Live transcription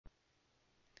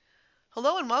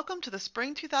Hello and welcome to the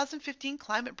Spring 2015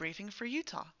 Climate Briefing for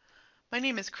Utah. My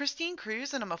name is Christine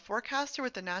Cruz and I'm a forecaster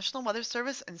with the National Weather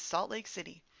Service in Salt Lake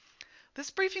City.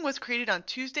 This briefing was created on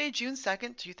Tuesday, June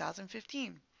 2nd,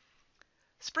 2015.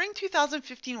 Spring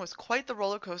 2015 was quite the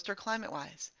roller coaster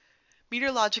climate-wise.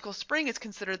 Meteorological spring is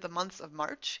considered the months of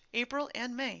March, April,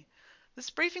 and May. This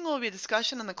briefing will be a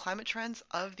discussion on the climate trends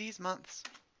of these months.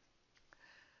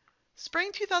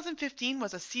 Spring 2015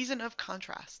 was a season of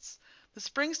contrasts. The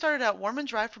spring started out warm and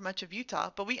dry for much of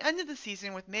Utah, but we ended the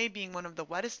season with May being one of the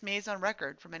wettest Mays on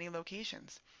record for many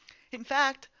locations. In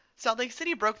fact, Salt Lake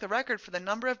City broke the record for the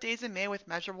number of days in May with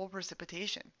measurable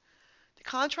precipitation. To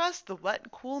contrast the wet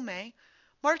and cool May,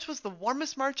 March was the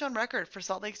warmest March on record for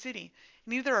Salt Lake City,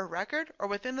 and either a record or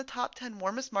within the top 10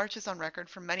 warmest Marches on record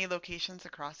for many locations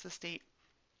across the state.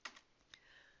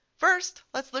 First,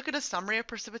 let's look at a summary of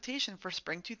precipitation for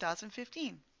spring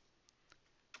 2015.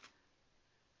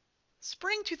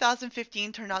 Spring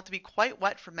 2015 turned out to be quite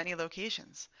wet for many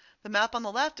locations. The map on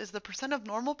the left is the percent of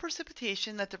normal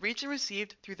precipitation that the region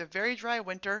received through the very dry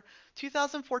winter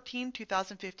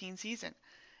 2014-2015 season,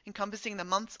 encompassing the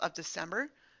months of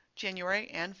December, January,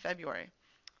 and February.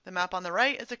 The map on the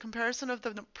right is a comparison of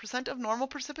the percent of normal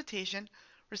precipitation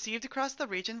received across the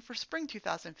region for spring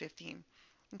 2015,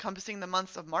 encompassing the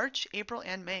months of March, April,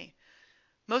 and May.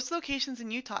 Most locations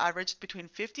in Utah averaged between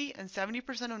 50 and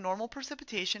 70% of normal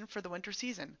precipitation for the winter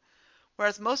season,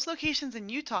 whereas most locations in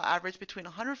Utah averaged between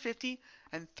 150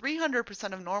 and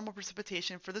 300% of normal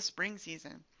precipitation for the spring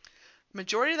season. The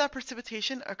majority of that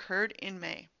precipitation occurred in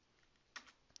May.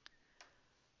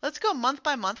 Let's go month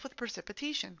by month with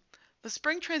precipitation. The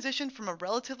spring transitioned from a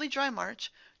relatively dry March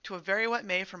to a very wet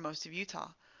May for most of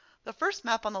Utah. The first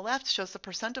map on the left shows the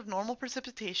percent of normal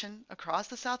precipitation across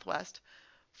the southwest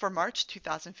for March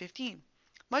 2015.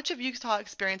 Much of Utah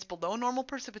experienced below normal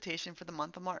precipitation for the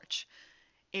month of March.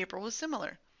 April was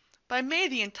similar. By May,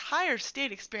 the entire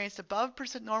state experienced above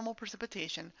normal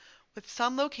precipitation, with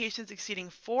some locations exceeding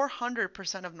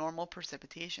 400% of normal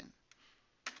precipitation.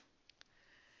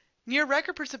 Near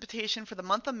record precipitation for the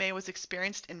month of May was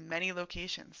experienced in many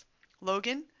locations.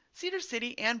 Logan, Cedar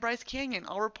City, and Bryce Canyon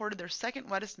all reported their second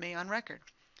wettest May on record.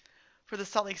 For the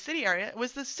Salt Lake City area, it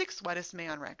was the sixth wettest May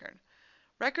on record.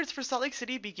 Records for Salt Lake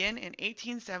City begin in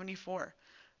 1874.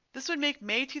 This would make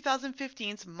May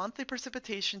 2015's monthly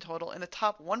precipitation total in the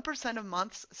top 1% of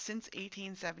months since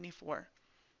 1874.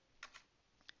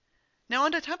 Now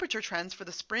on to temperature trends for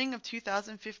the spring of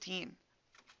 2015.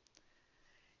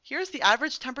 Here's the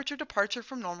average temperature departure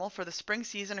from normal for the spring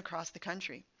season across the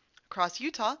country. Across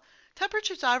Utah,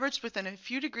 temperatures averaged within a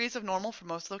few degrees of normal for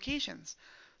most locations,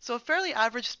 so a fairly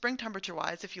average spring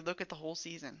temperature-wise if you look at the whole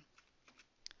season.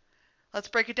 Let's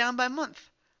break it down by month.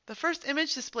 The first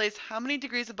image displays how many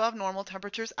degrees above normal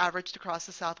temperatures averaged across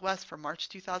the southwest for March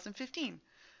 2015,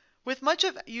 with much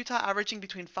of Utah averaging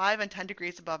between 5 and 10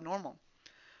 degrees above normal.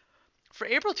 For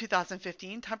April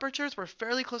 2015, temperatures were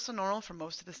fairly close to normal for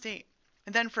most of the state.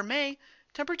 And then for May,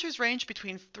 temperatures ranged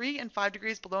between 3 and 5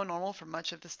 degrees below normal for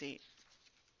much of the state.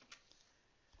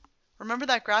 Remember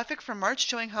that graphic from March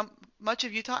showing how much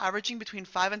of Utah averaging between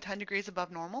 5 and 10 degrees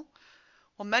above normal?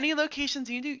 Well, many locations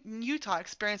in Utah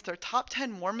experienced their top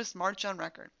 10 warmest March on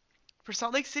record. For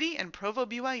Salt Lake City and Provo,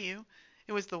 BYU,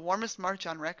 it was the warmest March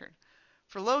on record.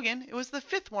 For Logan, it was the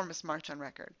 5th warmest March on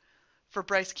record. For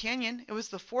Bryce Canyon, it was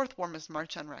the 4th warmest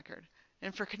March on record.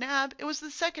 And for Kanab, it was the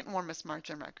 2nd warmest March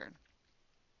on record.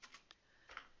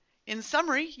 In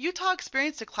summary, Utah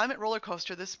experienced a climate roller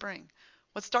coaster this spring.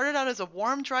 What started out as a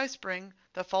warm, dry spring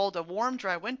that followed a warm,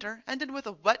 dry winter ended with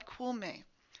a wet, cool May.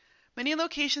 Many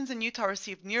locations in Utah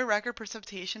received near-record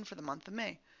precipitation for the month of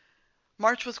May.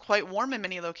 March was quite warm in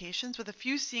many locations, with a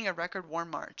few seeing a record warm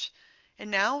March.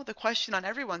 And now, the question on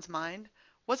everyone's mind,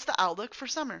 what's the outlook for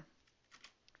summer?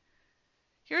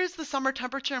 Here is the summer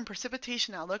temperature and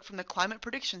precipitation outlook from the Climate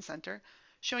Prediction Center,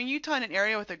 showing Utah in an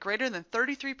area with a greater than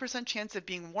 33% chance of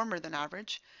being warmer than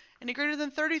average, and a greater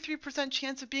than 33%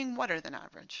 chance of being wetter than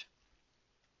average.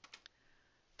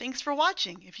 Thanks for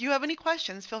watching. If you have any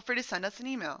questions, feel free to send us an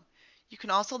email. You can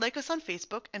also like us on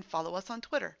Facebook and follow us on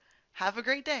Twitter. Have a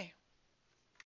great day.